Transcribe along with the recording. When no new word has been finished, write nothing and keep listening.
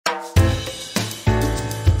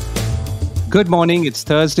Good morning. It's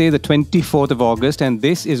Thursday, the 24th of August, and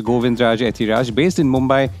this is Govindraj Ethiraj, based in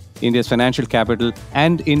Mumbai, India's financial capital,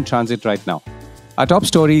 and in transit right now. Our top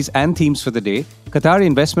stories and themes for the day. Qatar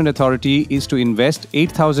Investment Authority is to invest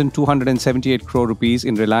 8,278 crore rupees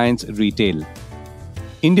in Reliance Retail.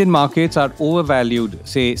 Indian markets are overvalued,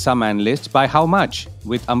 say some analysts, by how much?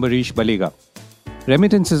 With Ambareesh Baliga.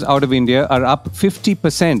 Remittances out of India are up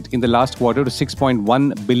 50% in the last quarter to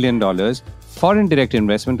 $6.1 billion. Foreign direct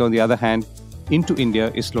investment, on the other hand, into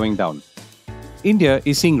India is slowing down. India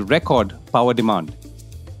is seeing record power demand.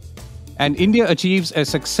 And India achieves a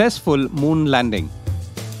successful moon landing.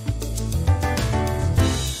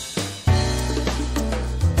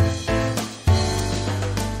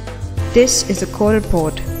 This is a core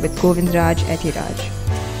report with Govindraj Ethiraj.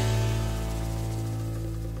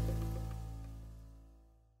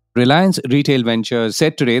 Reliance Retail Ventures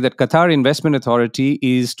said today that Qatar Investment Authority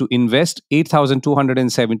is to invest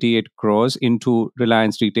 8,278 crores into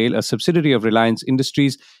Reliance Retail, a subsidiary of Reliance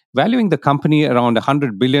Industries, valuing the company around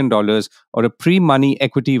 $100 billion or a pre-money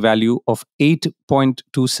equity value of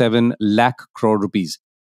 8.27 lakh crore rupees.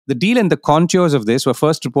 The deal and the contours of this were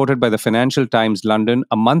first reported by the Financial Times London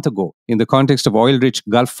a month ago in the context of oil-rich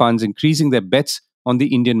Gulf funds increasing their bets on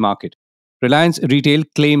the Indian market. Reliance Retail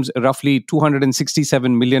claims roughly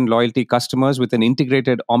 267 million loyalty customers with an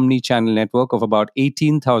integrated omni-channel network of about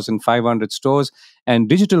 18,500 stores and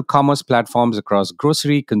digital commerce platforms across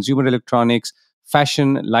grocery, consumer electronics,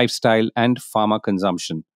 fashion, lifestyle, and pharma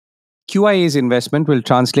consumption. QIA's investment will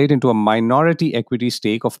translate into a minority equity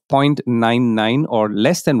stake of 0.99 or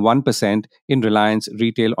less than 1% in Reliance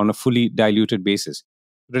Retail on a fully diluted basis.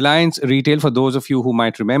 Reliance Retail, for those of you who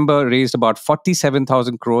might remember, raised about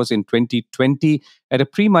 47,000 crores in 2020 at a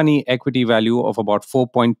pre-money equity value of about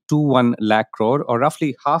 4.21 lakh crore, or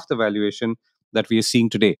roughly half the valuation that we are seeing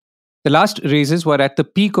today. The last raises were at the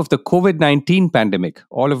peak of the COVID-19 pandemic,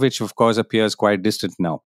 all of which, of course, appears quite distant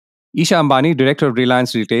now. Isha Ambani, director of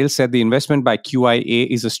Reliance Retail, said the investment by QIA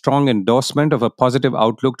is a strong endorsement of a positive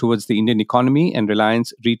outlook towards the Indian economy and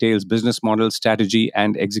Reliance Retail's business model, strategy,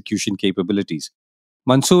 and execution capabilities.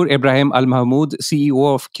 Mansoor Ibrahim Al Mahmood,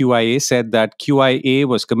 CEO of QIA, said that QIA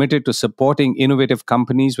was committed to supporting innovative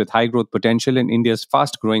companies with high growth potential in India's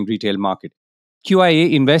fast-growing retail market.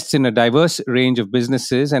 QIA invests in a diverse range of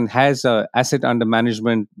businesses and has an asset under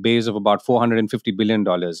management base of about $450 billion.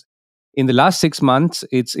 In the last 6 months,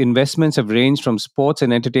 its investments have ranged from sports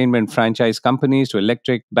and entertainment franchise companies to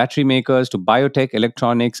electric battery makers to biotech,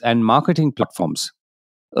 electronics, and marketing platforms.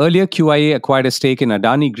 Earlier, QIA acquired a stake in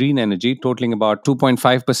Adani Green Energy, totaling about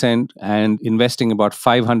 2.5% and investing about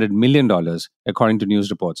 $500 million, according to news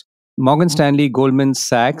reports. Morgan Stanley, Goldman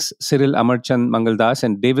Sachs, Cyril Amarchand Mangaldas,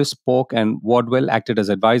 and Davis Polk and Wardwell acted as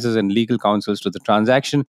advisors and legal counsels to the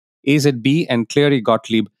transaction. AZB and Cleary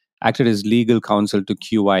Gottlieb acted as legal counsel to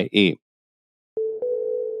QIA.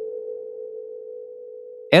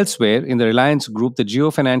 Elsewhere, in the Reliance Group, the Jio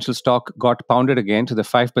Financial stock got pounded again to the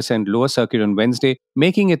 5% lower circuit on Wednesday,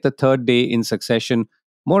 making it the third day in succession.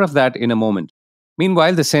 More of that in a moment.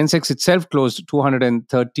 Meanwhile, the Sensex itself closed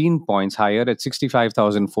 213 points higher at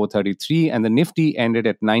 65,433, and the Nifty ended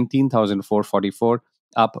at 19,444,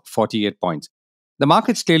 up 48 points. The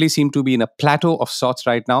markets clearly seem to be in a plateau of sorts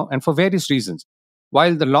right now, and for various reasons.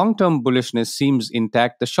 While the long-term bullishness seems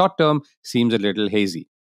intact, the short-term seems a little hazy.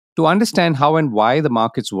 To understand how and why the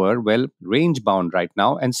markets were, well, range-bound right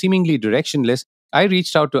now and seemingly directionless, I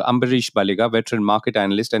reached out to Ambareesh Baliga, veteran market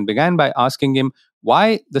analyst, and began by asking him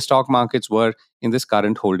why the stock markets were in this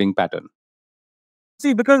current holding pattern.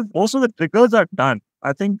 See, because most of the triggers are done.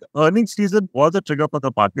 I think earnings season was a trigger for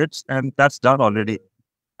the markets, and that's done already.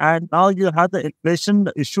 And now you have the inflation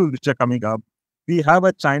issues which are coming up. We have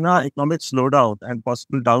a China economic slowdown and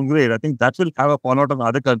possible downgrade. I think that will have a fallout on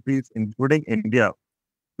other countries, including India.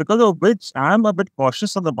 Because of which I'm a bit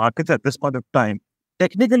cautious on the markets at this point of time.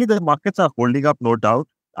 Technically, the markets are holding up, no doubt.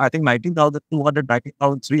 I think 19,200,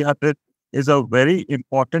 19,300 is a very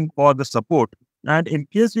important for the support. And in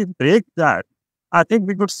case we break that, I think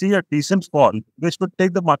we could see a decent fall, which would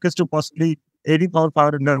take the markets to possibly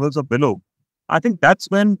 18,500 levels or below. I think that's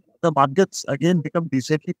when the markets again become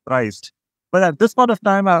decently priced. But at this point of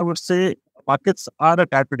time, I would say markets are a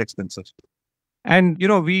tad bit expensive. And,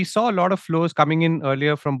 we saw a lot of flows coming in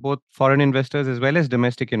earlier from both foreign investors as well as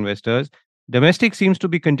domestic investors. Domestic seems to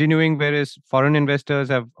be continuing, whereas foreign investors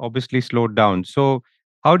have obviously slowed down. So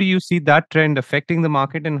how do you see that trend affecting the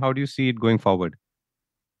market and how do you see it going forward?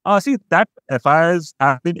 See, that FIs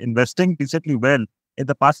have been investing decently well in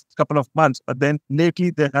the past couple of months, but then lately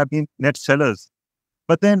there have been net sellers.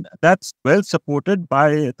 But then that's well supported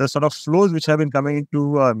by the sort of flows which have been coming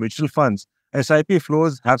into mutual funds. SIP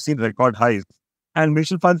flows have seen record highs, and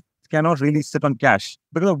mutual funds cannot really sit on cash,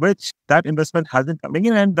 because of which that investment hasn't coming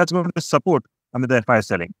in, and that's going to support the FI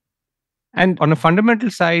selling. And on a fundamental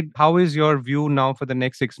side, how is your view now for the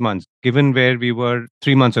next 6 months, given where we were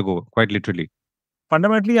 3 months ago, quite literally?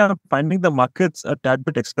 Fundamentally, I'm finding the markets a tad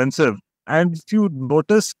bit expensive. And if you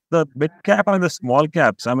notice the mid cap and the small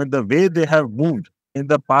caps, the way they have moved in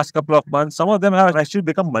the past couple of months, some of them have actually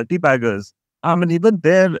become multi-baggers. Even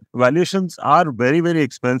their valuations are very, very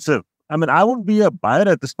expensive. I won't be a buyer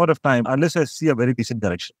at this point of time unless I see a very decent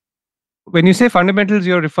direction. When you say fundamentals,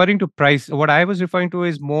 you're referring to price. What I was referring to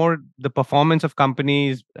is more the performance of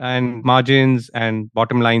companies and margins and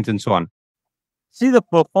bottom lines and so on. See, the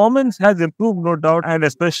performance has improved, no doubt, and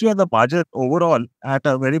especially on the margin overall at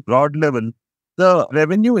a very broad level. The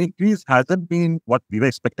revenue increase hasn't been what we were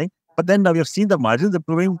expecting. But then now we have seen the margins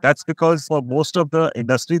improving. That's because for most of the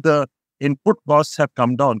industry, the input costs have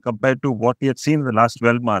come down compared to what we had seen in the last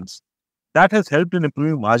 12 months. That has helped in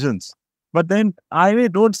improving margins. But then I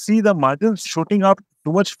don't see the margins shooting up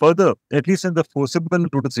too much further, at least in the foreseeable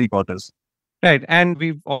 2 to 3 quarters. Right. And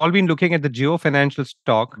we've all been looking at the Jio Financial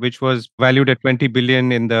stock, which was valued at 20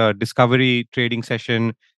 billion in the discovery trading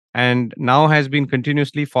session and now has been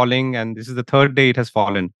continuously falling. And this is the third day it has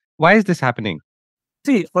fallen. Why is this happening?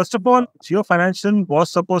 See, first of all, Jio Financial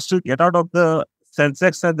was supposed to get out of the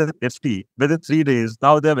Sensex and the Nifty within 3 days.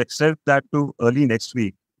 Now they have extended that to early next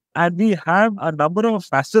week. And we have a number of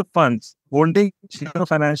passive funds holding Jio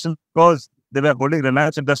Financial because they were holding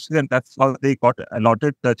Reliance Industries, and that's how they got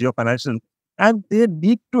allotted the Jio Financial. And they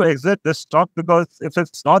need to exit this stock because if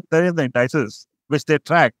it's not there in the indices, which they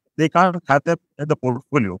track, they can't have them in the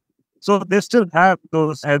portfolio. So they still have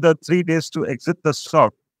those either 3 days to exit the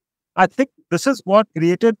stock. I think this is what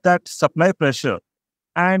created that supply pressure.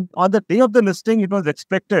 And on the day of the listing, it was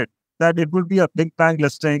expected that it would be a big bang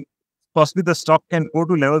listing. Possibly the stock can go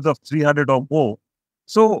to levels of 300 or more.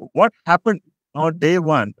 So what happened on day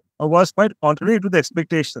one was quite contrary to the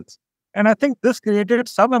expectations. And I think this created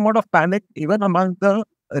some amount of panic even among the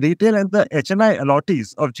retail and the HNI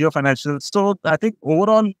allottees of Jio Financial. So I think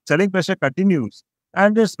overall selling pressure continues.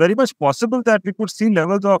 And it's very much possible that we could see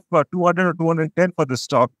levels of 200 or 210 for the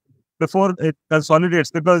stock before it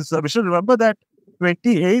consolidates. Because we should remember that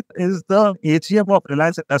 28th is the AGM of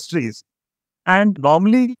Reliance Industries. And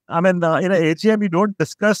normally, in an AGM, we don't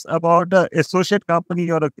discuss about an associate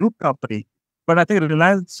company or a group company. But I think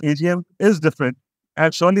Reliance AGM is different.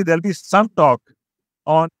 And surely there'll be some talk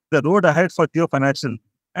on the road ahead for Jio Financial.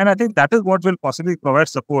 And I think that is what will possibly provide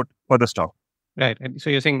support for the stock. Right. And so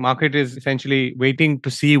you're saying market is essentially waiting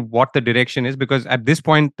to see what the direction is, because at this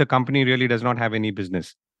point, the company really does not have any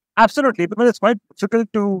business. Absolutely. Because it's quite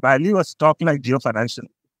difficult to value a stock like Jio Financial.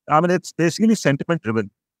 It's basically sentiment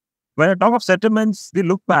driven. When I talk of sentiments, we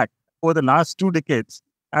look back over the last 2 decades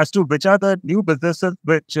as to which are the new businesses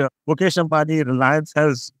which Mukesh Ambani, Reliance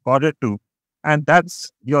has got it to. And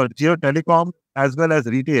that's your Jio Telecom as well as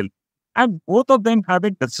retail. And both of them have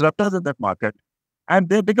been disruptors in that market. And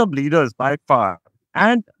they become leaders by far.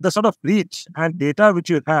 And the sort of reach and data which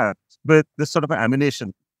you have with this sort of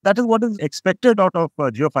ammunition, that is what is expected out of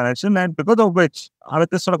Jio Financial. And because of which,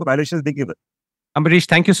 this sort of valuation is being given. Ambareesh,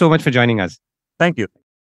 thank you so much for joining us. Thank you.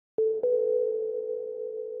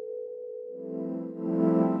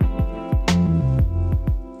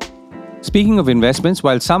 Speaking of investments,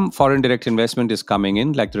 while some foreign direct investment is coming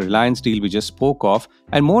in, like the Reliance deal we just spoke of,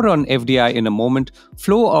 and more on FDI in a moment,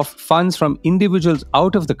 flow of funds from individuals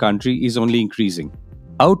out of the country is only increasing.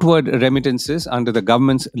 Outward remittances under the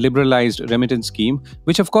government's liberalized remittance scheme,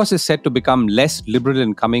 which of course is set to become less liberal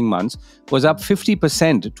in coming months, was up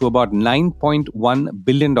 50% to about $9.1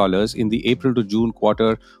 billion in the April to June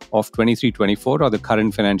quarter of 23-24 or the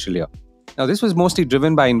current financial year. Now, this was mostly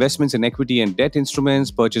driven by investments in equity and debt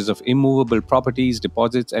instruments, purchase of immovable properties,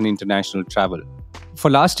 deposits, and international travel. For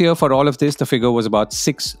last year, for all of this, the figure was about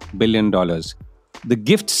 $6 billion. The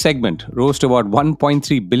gift segment rose to about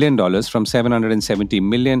 $1.3 billion from $770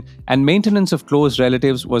 million, and maintenance of close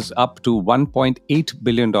relatives was up to $1.8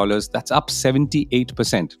 billion. That's up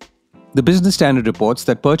 78%. The Business Standard reports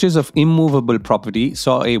that purchase of immovable property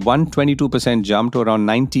saw a 122% jump to around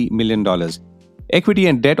 $90 million. Equity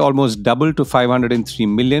and debt almost doubled to $503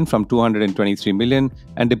 million from $223 million,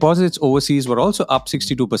 and deposits overseas were also up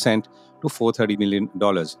 62% to $430 million.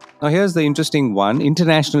 Now, here's the interesting one.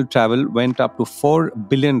 International travel went up to $4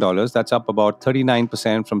 billion. That's up about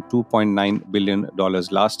 39% from $2.9 billion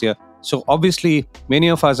last year. So obviously, many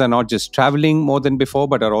of us are not just traveling more than before,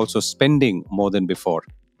 but are also spending more than before.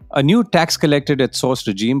 A new tax collected at source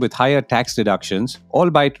regime with higher tax deductions,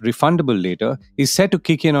 albeit refundable later, is set to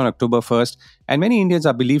kick in on October 1st, and many Indians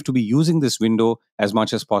are believed to be using this window as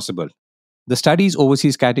much as possible. The studies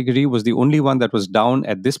overseas category was the only one that was down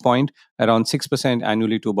at this point, around 6%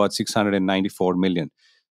 annually to about 694 million.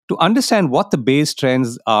 To understand what the base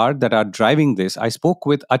trends are that are driving this, I spoke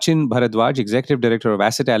with Achin Bhardwaj, Executive Director of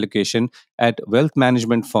Asset Allocation at wealth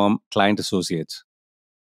management firm Client Associates.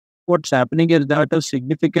 What's happening is that a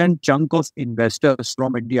significant chunk of investors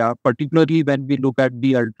from India, particularly when we look at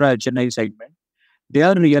the ultra HNI segment, they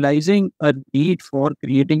are realizing a need for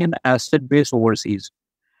creating an asset base overseas.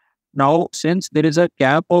 Now, since there is a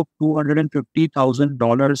cap of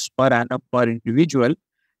 $250,000 per annum per individual,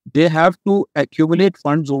 they have to accumulate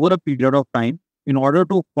funds over a period of time in order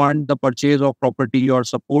to fund the purchase of property or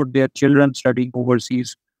support their children studying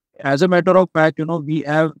overseas. As a matter of fact, we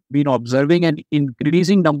have been observing an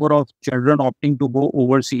increasing number of children opting to go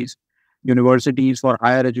overseas, universities for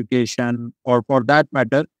higher education, or for that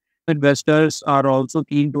matter, investors are also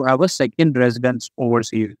keen to have a second residence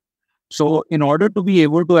overseas. So, in order to be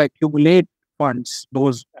able to accumulate funds,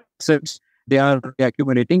 those assets, they are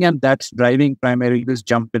accumulating, and that's driving primarily this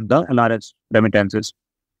jump in the LRS remittances.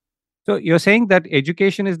 So you're saying that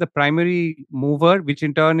education is the primary mover, which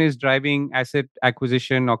in turn is driving asset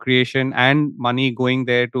acquisition or creation and money going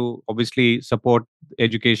there to obviously support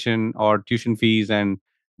education or tuition fees and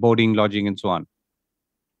boarding, lodging, and so on.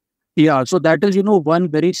 Yeah, so that is, one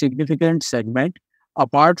very significant segment.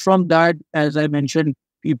 Apart from that, as I mentioned,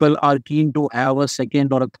 people are keen to have a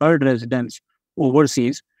second or a third residence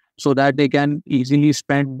overseas so that they can easily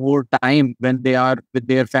spend more time when they are with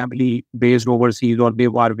their family based overseas or they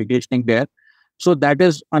are vacationing there. So that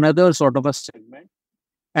is another sort of a segment.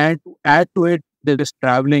 And to add to it, there is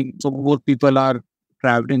traveling. So more people are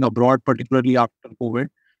traveling abroad, particularly after COVID.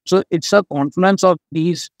 So it's a confluence of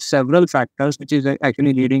these several factors which is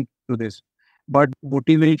actually leading to this. But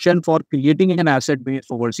motivation for creating an asset base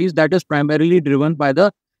overseas, that is primarily driven by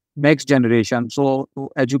the next generation. So to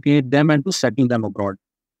educate them and to settle them abroad.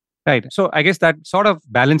 Right. So I guess that sort of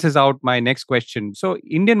balances out my next question. So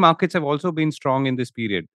Indian markets have also been strong in this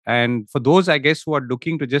period. And for those, I guess, who are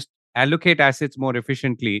looking to just allocate assets more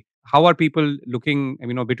efficiently, how are people looking,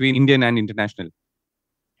 between Indian and international?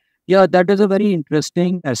 Yeah, that is a very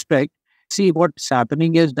interesting aspect. See, what's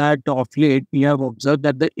happening is that of late, we have observed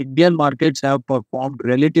that the Indian markets have performed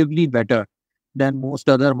relatively better than most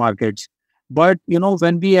other markets. But,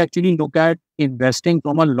 when we actually look at investing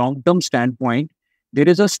from a long-term standpoint, there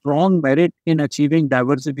is a strong merit in achieving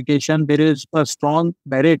diversification. There is a strong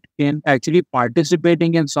merit in actually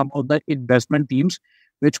participating in some of the investment themes,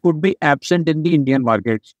 which could be absent in the Indian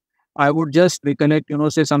markets. I would just recollect,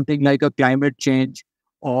 say something like a climate change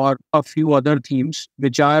or a few other themes,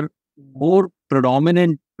 which are more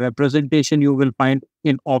predominant representation you will find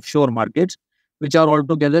in offshore markets, which are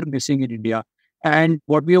altogether missing in India. And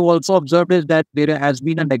what we have also observed is that there has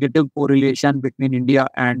been a negative correlation between India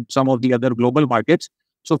and some of the other global markets.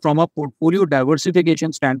 So from a portfolio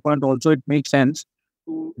diversification standpoint, also it makes sense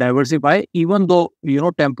to diversify, even though,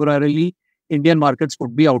 temporarily Indian markets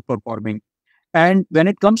could be outperforming. And when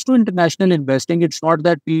it comes to international investing, it's not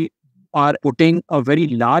that we are putting a very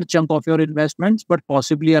large chunk of your investments, but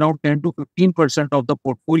possibly around 10 to 15% of the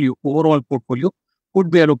portfolio, overall portfolio, could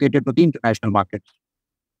be allocated to the international markets.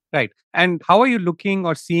 Right. And how are you looking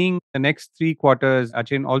or seeing the next 3 quarters,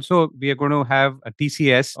 Achin? Also, we are going to have a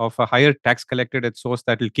TCS of a higher tax collected at source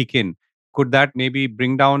that will kick in. Could that maybe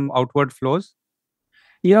bring down outward flows?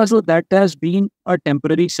 Yeah, so that has been a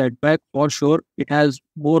temporary setback for sure. It has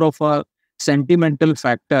more of a sentimental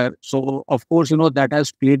factor. So, of course, that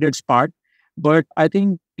has played its part. But I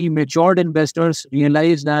think the matured investors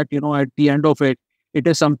realize that, at the end of it, it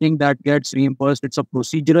is something that gets reimbursed. It's a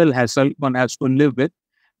procedural hassle one has to live with.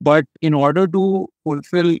 But in order to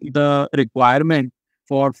fulfill the requirement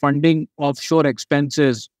for funding offshore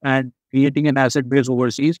expenses and creating an asset base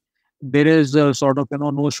overseas, there is a sort of,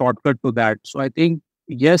 no shortcut to that. So I think,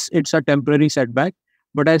 yes, it's a temporary setback,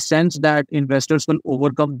 but I sense that investors will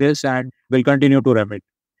overcome this and will continue to remit.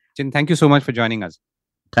 Achin, thank you so much for joining us.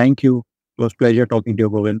 Thank you. It was a pleasure talking to you,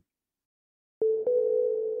 Govind.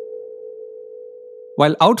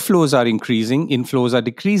 While outflows are increasing, inflows are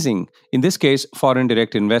decreasing. In this case, foreign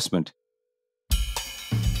direct investment.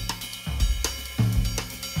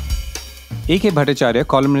 A.K. Bhattacharya,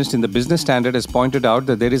 columnist in the Business Standard, has pointed out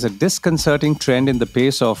that there is a disconcerting trend in the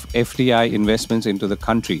pace of FDI investments into the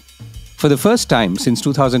country. For the first time since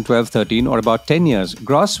 2012-13, or about 10 years,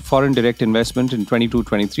 gross foreign direct investment in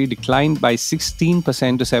 22-23 declined by 16%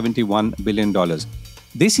 to $71 billion.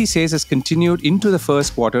 This, he says, has continued into the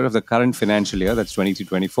first quarter of the current financial year, that's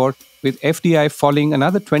 23-24, with FDI falling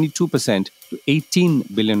another 22% to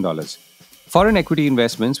 $18 billion. Foreign equity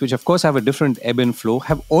investments, which of course have a different ebb and flow,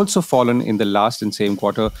 have also fallen in the last and same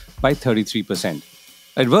quarter by 33%.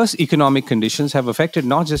 Adverse economic conditions have affected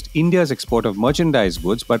not just India's export of merchandise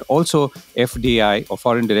goods, but also FDI, or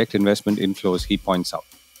foreign direct investment inflows, he points out.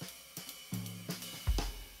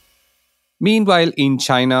 Meanwhile, in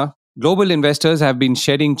China, global investors have been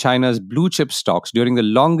shedding China's blue chip stocks during the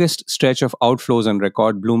longest stretch of outflows on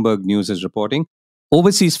record, Bloomberg News is reporting.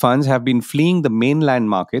 Overseas funds have been fleeing the mainland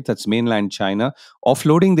market, that's mainland China,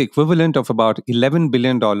 offloading the equivalent of about $11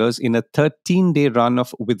 billion in a 13-day run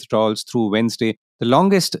of withdrawals through Wednesday, the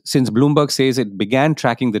longest since Bloomberg says it began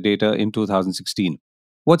tracking the data in 2016.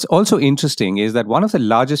 What's also interesting is that one of the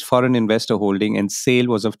largest foreign investor holding and sale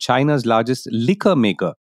was of China's largest liquor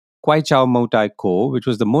maker, Kwai Chow Moutai Co., which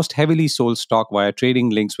was the most heavily sold stock via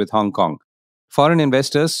trading links with Hong Kong. Foreign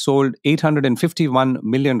investors sold $851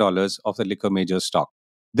 million of the liquor major's stock.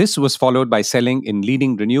 This was followed by selling in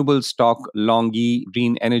leading renewable stock LONGi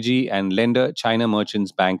Green Energy and lender China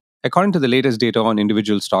Merchants Bank, according to the latest data on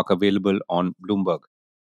individual stock available on Bloomberg.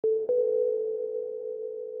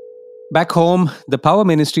 Back home, the Power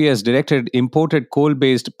Ministry has directed imported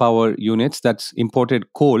coal-based power units, that's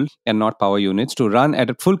imported coal and not power units, to run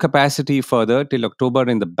at full capacity further till October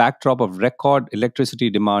in the backdrop of record electricity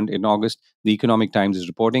demand in August, the Economic Times is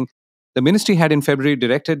reporting. The ministry had in February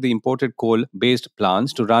directed the imported coal-based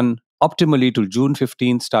plants to run optimally till June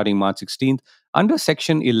 15th, starting March 16th, under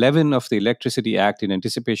Section 11 of the Electricity Act in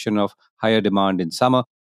anticipation of higher demand in summer.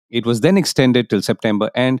 It was then extended till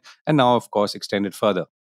September end, and now, of course, extended further.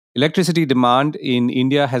 Electricity demand in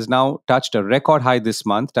India has now touched a record high this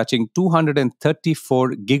month, touching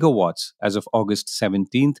 234 gigawatts as of August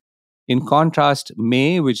 17th. In contrast,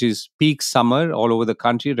 May, which is peak summer all over the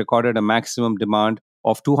country, recorded a maximum demand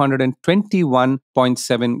of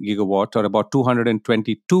 221.7 gigawatt, or about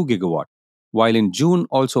 222 gigawatt. While in June,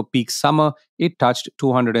 also peak summer, it touched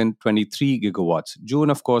 223 gigawatts. June,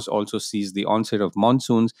 of course, also sees the onset of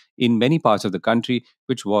monsoons in many parts of the country,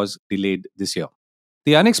 which was delayed this year.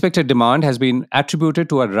 The unexpected demand has been attributed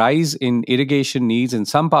to a rise in irrigation needs in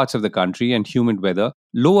some parts of the country and humid weather.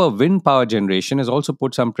 Lower wind power generation has also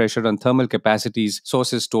put some pressure on thermal capacities,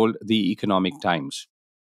 sources told the Economic Times.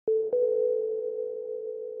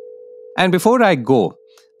 And before I go,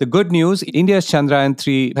 the good news, India's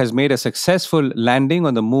Chandrayaan-3 has made a successful landing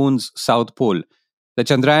on the moon's south pole. The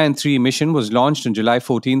Chandrayaan-3 mission was launched on July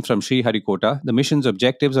 14th from Sriharikota. The mission's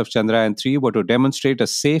objectives of Chandrayaan-3 were to demonstrate a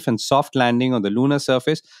safe and soft landing on the lunar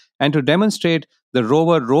surface and to demonstrate the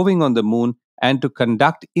rover roving on the moon and to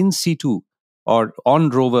conduct in situ or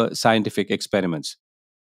on-rover scientific experiments.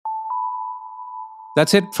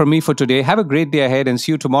 That's it from me for today. Have a great day ahead and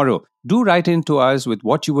see you tomorrow. Do write in to us with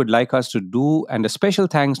what you would like us to do, and a special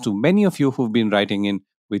thanks to many of you who've been writing in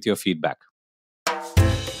with your feedback.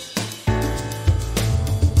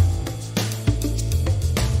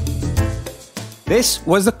 This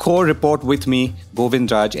was the Core Report with me,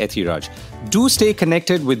 Govindraj Ethiraj. Do stay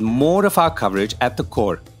connected with more of our coverage at the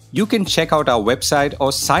Core. You can check out our website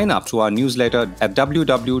or sign up to our newsletter at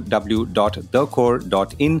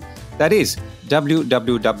www.thecore.in. That is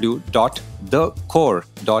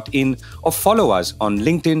www.thecore.in, or follow us on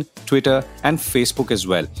LinkedIn, Twitter, and Facebook as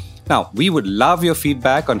well. Now, we would love your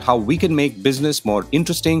feedback on how we can make business more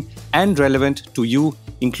interesting and relevant to you,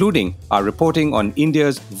 including our reporting on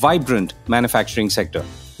India's vibrant manufacturing sector.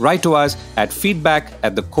 Write to us at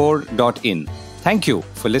feedback@thecore.in. Thank you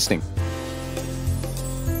for listening.